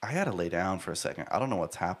 hey, I got to lay down for a second. I don't know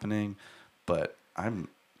what's happening, but I'm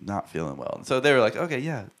not feeling well. And so they were like, okay,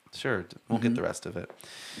 yeah, sure. We'll get the rest of it.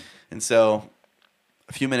 And so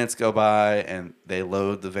a few minutes go by, and they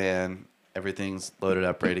load the van. Everything's loaded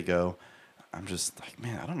up, ready to go. I'm just like,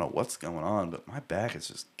 man, I don't know what's going on, but my back is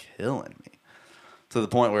just killing me to the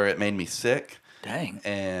point where it made me sick. Dang.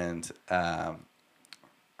 And I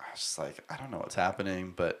was just like, I don't know what's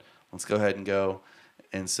happening, but let's go ahead and go.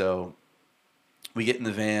 And so we get in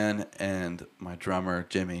the van, and my drummer,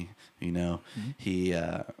 Jimmy, he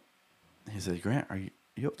said, Grant, are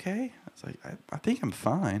you okay? I was like, I think I'm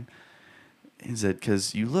fine. He said,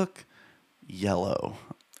 because you look yellow.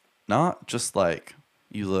 Not just like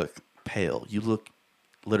you look pale. You look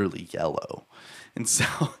literally yellow. And so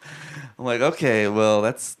I'm like, okay, well,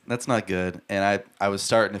 that's not good. And I was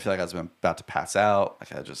starting to feel like I was about to pass out.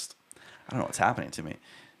 Like I don't know what's happening to me.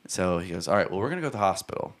 So he goes, all right, well, we're going to go to the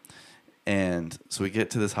hospital. And so we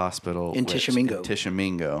get to this hospital. In Tishomingo.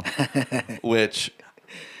 Which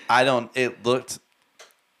it looked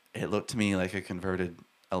to me like a converted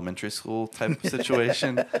elementary school type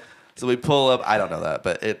situation. So we pull up. I don't know that,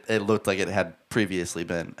 but it looked like it had previously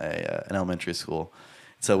been an elementary school.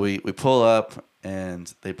 So we pull up,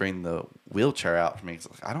 and they bring the wheelchair out for me.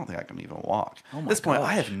 I don't think I can even walk. At this point,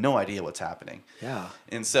 I have no idea what's happening. Yeah.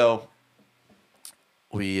 And so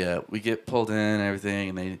we get pulled in and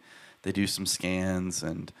everything, and they do some scans,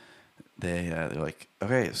 and they're like,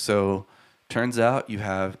 okay, so turns out you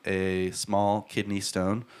have a small kidney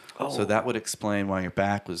stone. Oh. So that would explain why your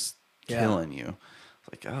back was killing you.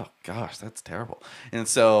 It's like, oh gosh, that's terrible. And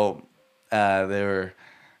so they were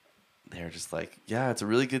just like, yeah, it's a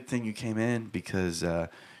really good thing you came in because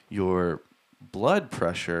your blood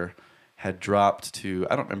pressure had dropped to,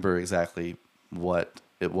 I don't remember exactly what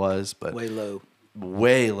it was, but way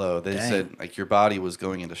low. They Dang. said like your body was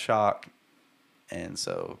going into shock. And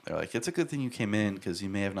so they're like, it's a good thing you came in because you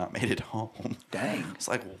may have not made it home. Dang. It's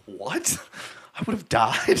like, what? I would have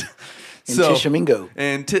died. In Tishomingo.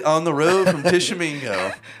 And on the road from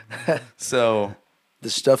Tishomingo. So. The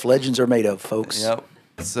stuff legends are made of, folks. Yep.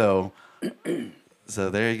 So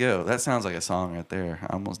there you go. That sounds like a song right there.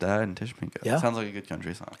 I almost died in Tishomingo. Yeah. Sounds like a good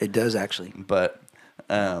country song. It does, actually. But,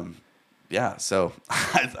 yeah, so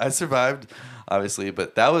I survived, obviously.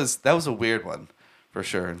 But that was a weird one, for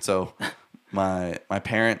sure. And so my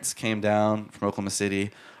parents came down from Oklahoma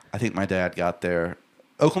City. I think my dad got there.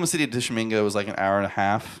 Oklahoma City to Tishomingo was like an hour and a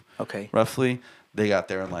half, roughly. They got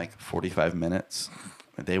there in like 45 minutes.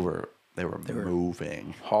 They were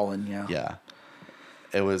moving, hauling, yeah. Yeah,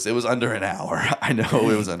 it was under an hour. I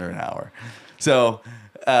know it was under an hour. So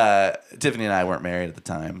Tiffany and I weren't married at the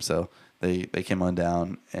time, so they came on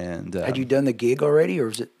down. And had you done the gig already, or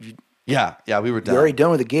was it? Yeah, we were done. You were already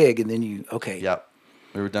done with the gig, and then you Yep,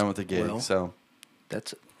 we were done with the gig. Well, so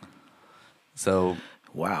that's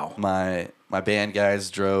wow. My band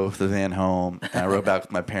guys drove the van home, and I rode back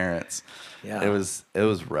with my parents. Yeah, it was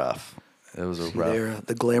rough. It was rough.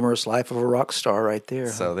 The glamorous life of a rock star, right there.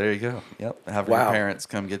 So there you go. Yep, having your parents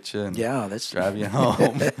come get you and drive you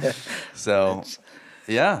home. So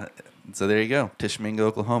yeah, so there you go, Tishomingo,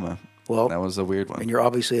 Oklahoma. Well, that was a weird one. And you're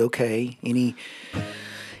obviously okay.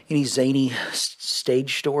 Any zany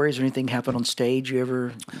stage stories or anything happen on stage? You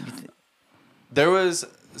ever? There was.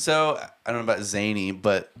 So I don't know about zany,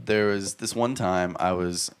 but there was this one time I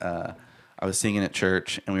was singing at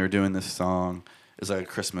church, and we were doing this song. It was like a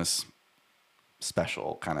Christmas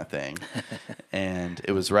special kind of thing, and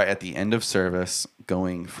it was right at the end of service,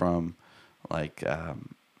 going from like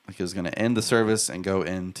it was going to end the service and go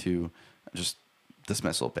into just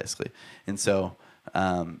dismissal basically. And so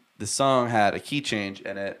the song had a key change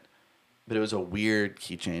in it, but it was a weird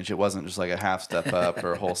key change. It wasn't just like a half step up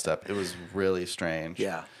or a whole step. It was really strange.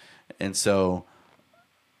 Yeah. And so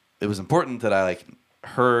it was important that I like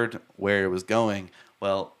heard where it was going.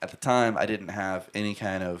 Well, at the time I didn't have any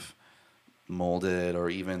kind of molded or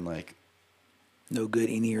even like no good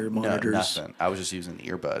in-ear monitors. Nothing. I was just using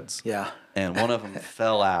earbuds. Yeah. And one of them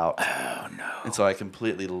fell out. Oh no. And so I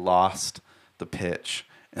completely lost the pitch.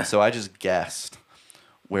 And so I just guessed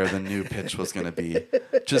where the new pitch was going to be.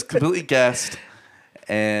 Just completely guessed.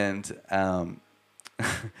 And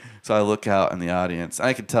So I look out in the audience.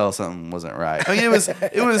 I could tell something wasn't right. I mean, it was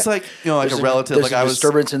like, like a relative. There's like a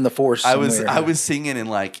disturbance in the force. I was singing in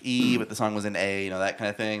like E, but the song was in A, that kind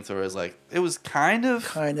of thing. So it was kind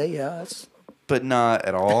of, yeah. but not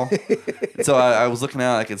at all. So I was looking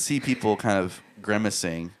out. I could see people kind of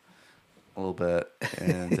grimacing a little bit,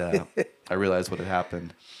 and I realized what had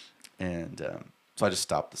happened, and so I just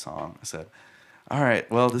stopped the song. I said, all right,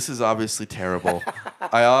 well, this is obviously terrible.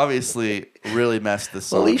 I obviously really messed this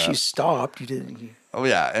song up. Well, at least you stopped. You didn't. Oh,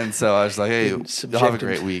 yeah. And so I was like, hey, you'll have a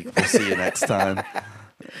great week. We'll see you next time.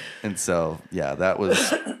 And so, yeah,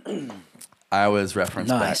 I was referenced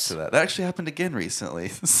back to that. That actually happened again recently.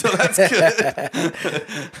 So that's good.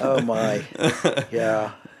 Oh, my.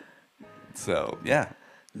 Yeah. So, yeah.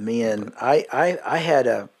 Man,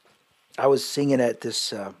 I was singing at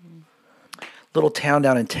this little town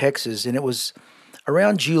down in Texas, and it was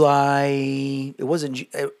around July. It wasn't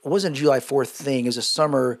a July 4th thing. It was a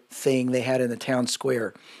summer thing they had in the town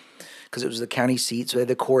square because it was the county seat. So they had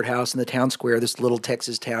the courthouse in the town square, this little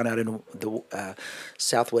Texas town out in the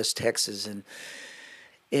southwest Texas. And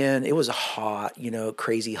it was hot,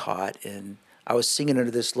 crazy hot. And I was singing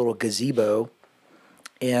under this little gazebo,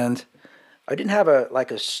 and I didn't have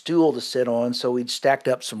a stool to sit on, so we'd stacked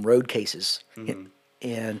up some road cases. Mm-hmm.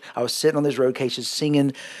 And I was sitting on these road cases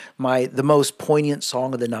singing the most poignant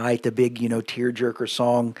song of the night, the big, tearjerker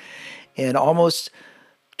song. And almost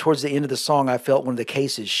towards the end of the song, I felt one of the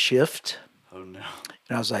cases shift. Oh, no.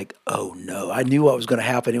 And I was like, oh, no. I knew what was going to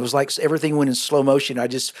happen. It was like everything went in slow motion. I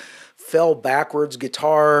just fell backwards,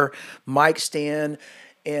 guitar, mic stand,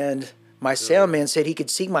 and my sound man said he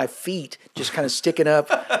could see my feet just kind of sticking up,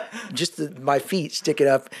 my feet sticking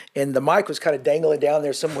up, and the mic was kind of dangling down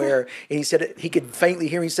there somewhere. And he said he could faintly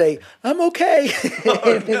hear me say, "I'm okay."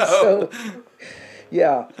 Oh, no. So,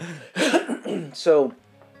 yeah. So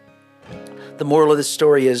the moral of this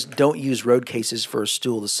story is don't use road cases for a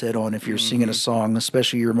stool to sit on if you're singing a song,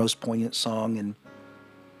 especially your most poignant song. And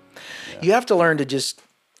you have to learn to just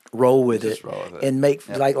roll with it and make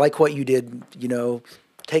like what you did,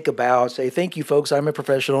 take a bow, say, thank you, folks. I'm a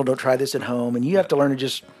professional. Don't try this at home. And you have to learn to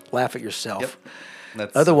just laugh at yourself.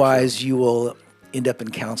 Yep. Otherwise, you will end up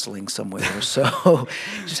in counseling somewhere. So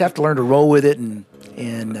just have to learn to roll with it.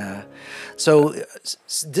 So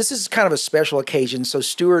this is kind of a special occasion. So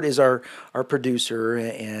Stuart is our producer.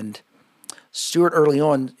 And Stuart early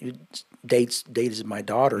on dated my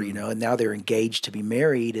daughter, and now they're engaged to be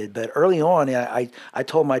married. But early on, I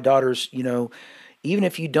told my daughters, even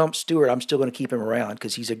if you dump Stuart, I'm still going to keep him around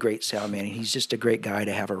because he's a great sound man and he's just a great guy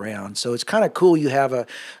to have around. So it's kind of cool you have a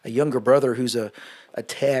younger brother who's a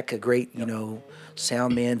tech, a great,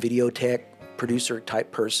 sound man, video tech, producer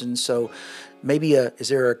type person. So maybe is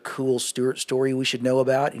there a cool Stuart story we should know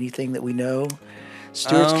about? Anything that we know?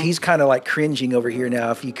 Stuart's he's kind of like cringing over here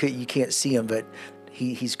now. If you can't see him, but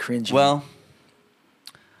he's cringing. Well,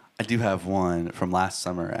 I do have one from last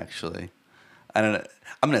summer actually. I don't know.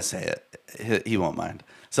 I'm going to say it. He won't mind.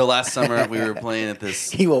 So last summer we were playing at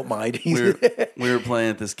this. He won't mind. we were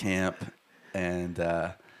playing at this camp, and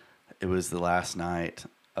it was the last night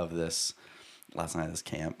of this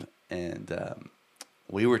camp, and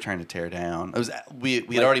we were trying to tear down. It was we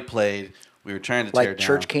had already played. We were trying to tear down. Like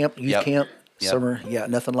church camp, youth camp, summer. Yeah,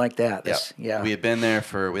 nothing like that. Yeah. We'd actually been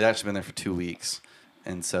there for 2 weeks,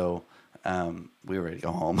 and so we were ready to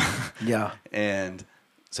go home. Yeah. And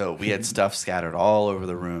so we had stuff scattered all over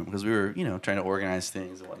the room because we were, trying to organize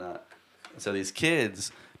things and whatnot. And so these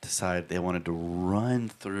kids decided they wanted to run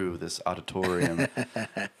through this auditorium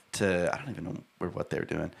I don't even know what they were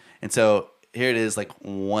doing. And so here it is, like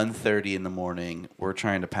 1:30 in the morning. We're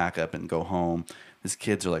trying to pack up and go home. These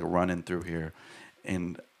kids are like running through here.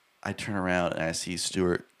 And I turn around and I see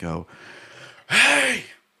Stuart go, "Hey,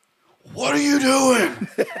 what are you doing?"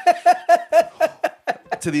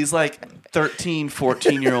 To these like 13,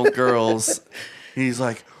 14-year-old girls. He's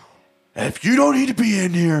like, "If you don't need to be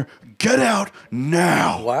in here, get out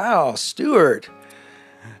now." Wow, Stuart.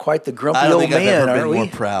 Quite the grumpy old man, I've ever aren't been we? more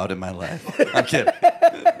proud in my life. I'm kidding.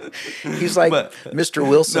 He's like Mr.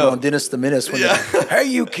 Wilson on Dennis the Menace. Hey,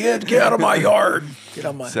 you kid, get out of my yard. Get out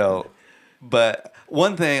of my So, but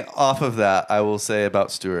one thing off of that I will say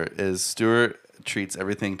about Stuart is Stuart treats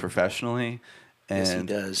everything professionally. And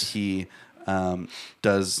yes, he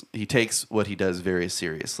does. He takes what he does very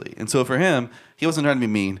seriously. And so for him, he wasn't trying to be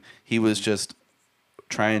mean. He was just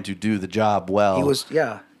trying to do the job well. He was,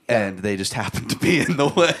 And they just happened to be in the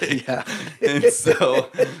way. Yeah. And so,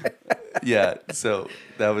 so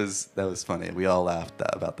that was funny. We all laughed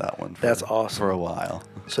about that one. That's awesome. For a while.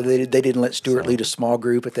 So they didn't let Stuart lead a small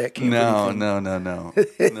group at that camp? No.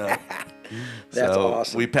 That's So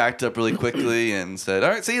awesome. we packed up really quickly and said, "All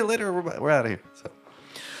right, see you later. We're out of here." So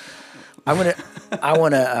I want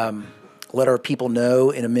to let our people know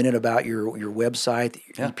in a minute about your website,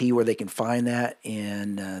 your EP, where they can find that,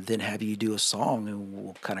 and then have you do a song, and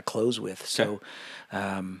we'll kind of close with. So,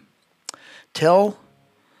 tell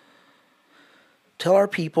our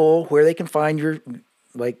people where they can find your,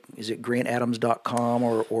 like, is it grantadams.com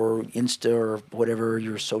or Insta or whatever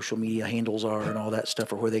your social media handles are and all that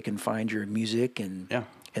stuff, or where they can find your music and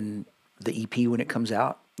the EP when it comes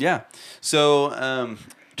out. Yeah. So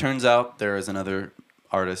turns out there is another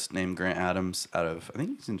artist named Grant Adams out of, I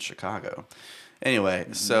think he's in Chicago. Anyway,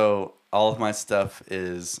 so all of my stuff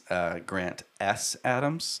is Grant S.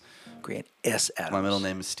 Adams. Grant S. Adams. My middle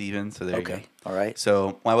name is Steven, so there you go. Okay, all right.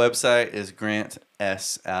 So my website is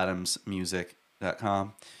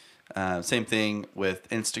grantassadamsmusic.com. Same thing with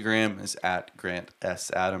Instagram is at Grant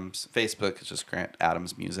S. Adams. Facebook is just Grant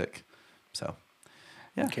Adams Music. So,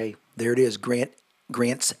 yeah. Okay, there it is,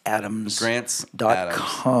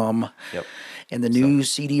 grantsadams.com. Yep. And the new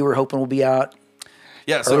CD we're hoping will be out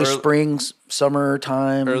Yeah, so early springs,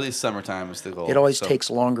 summertime. early summertime is the goal. It always takes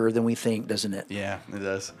longer than we think, doesn't it? Yeah, it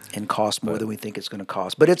does. And costs more than we think it's going to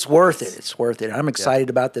cost. But it's worth it. It's worth it. I'm excited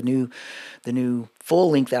about the new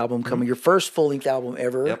full-length album coming, your first full-length album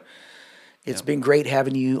ever. Yep. It's been great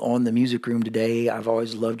having you on the Music Room today. I've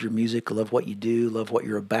always loved your music, love what you do, love what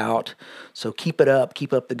you're about. So keep it up.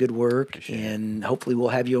 Keep up the good work. And hopefully we'll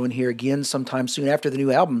have you on here again sometime soon after the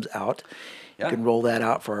new album's out. You can roll that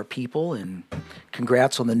out for our people. And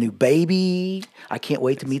congrats on the new baby. I can't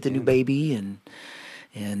wait to meet the new baby.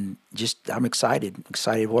 And just, I'm excited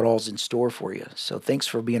what all's in store for you. So thanks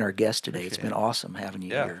for being our guest today. It's been awesome having you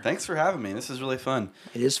here. Yeah, thanks for having me. This is really fun.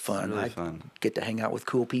 It is fun. It's really fun. Get to hang out with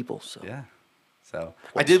cool people. So yeah. So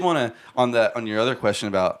I did want to on your other question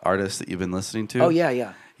about artists that you've been listening to. Oh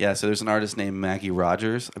yeah. Yeah. So there's an artist named Maggie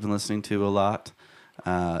Rogers I've been listening to a lot,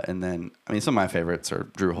 and then some of my favorites are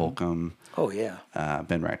Drew Holcomb. Oh yeah.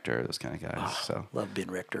 Ben Rector, those kind of guys. So love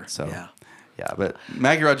Ben Rector. So yeah. Yeah, but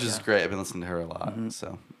Maggie Rogers is great. I've been listening to her a lot.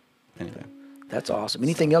 So anyway, that's awesome.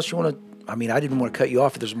 Anything else you want to? I mean, I didn't want to cut you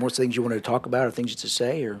off. If there's more things you wanted to talk about or things to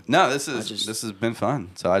say, or no, this has been fun.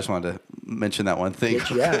 So I just wanted to mention that one thing.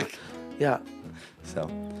 Yeah.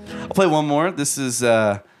 So I'll play one more. This is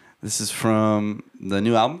from the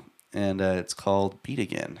new album, and it's called "Beat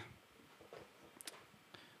Again."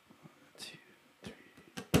 1, 2, 3.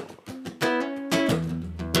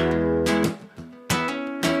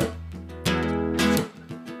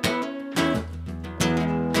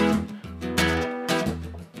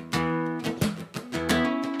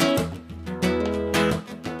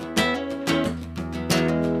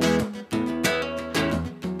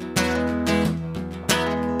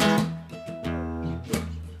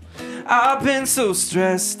 I've been so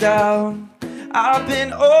stressed out. I've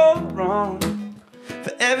been all wrong.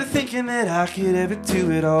 Forever thinking that I could ever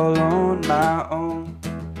do it all on my own.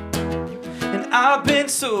 And I've been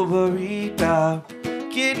so worried about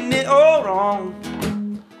getting it all wrong.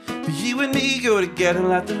 But you and me go together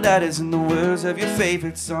like the letters in the words of your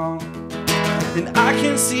favorite song. And I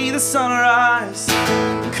can see the sunrise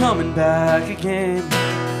coming back again.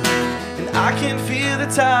 And I can feel the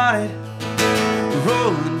tide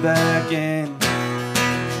rolling back in.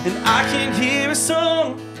 And I can hear a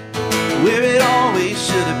song where it always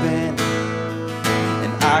should have been.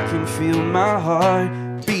 And I can feel my heart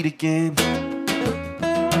beat again.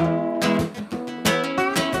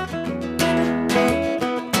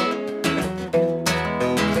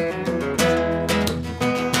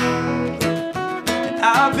 And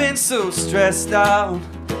I've been so stressed out,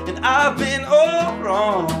 and I've been all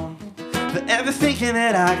wrong, forever thinking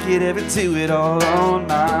that I could ever do it all on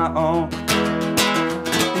my own.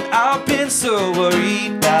 I've been so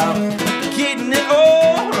worried about getting it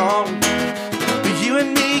all wrong. But you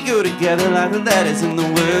and me go together like the letters in the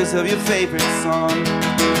words of your favorite song.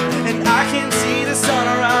 And I can see the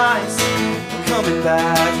sunrise coming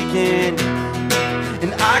back again.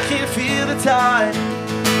 And I can feel the tide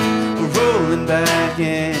rolling back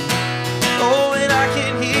in. Oh, and I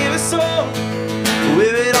can hear a song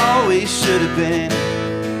where it always should have been.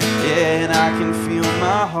 Yeah, and I can feel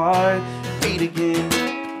my heart beat again.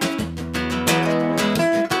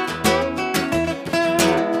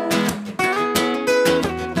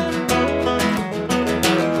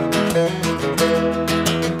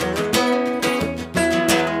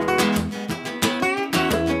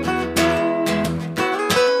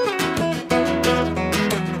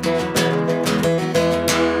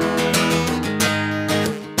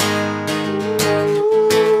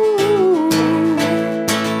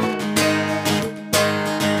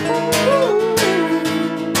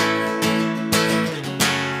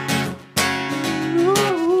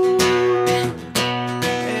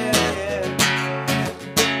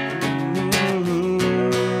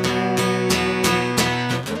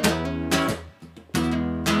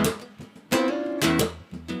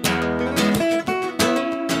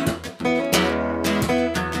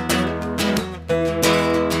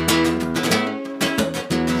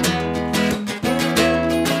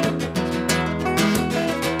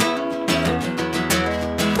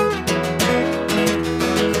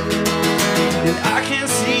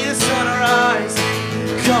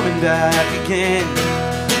 back again.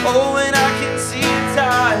 Oh, and I can see the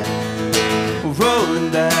tide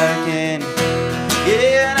rolling back in.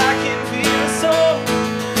 Yeah, and I can feel the soul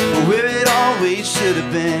where it always should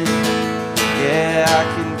have been. Yeah, I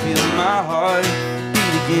can feel my heart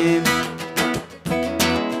beat again.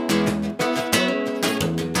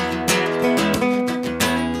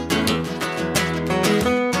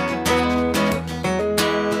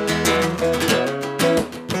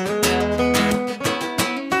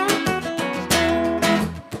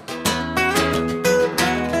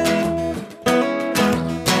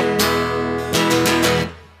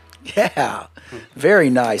 Yeah, very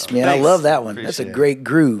nice, man. Thanks. I love that one. That's a Appreciate it. great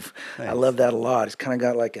groove. I Thanks. love that a lot. It's kind of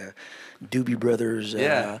got like a Doobie Brothers.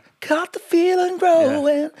 Yeah. Got the feeling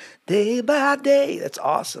growing day by day. That's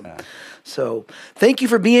awesome. So thank you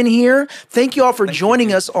for being here. Thank you all for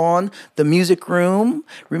joining us on The Music Room.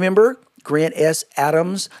 Remember,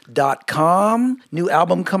 GrantSAdams.com. New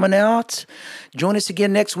album coming out. Join us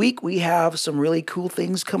again next week. We have some really cool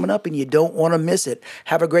things coming up, and you don't want to miss it.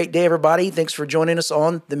 Have a great day, everybody. Thanks for joining us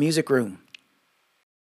on The Music Room.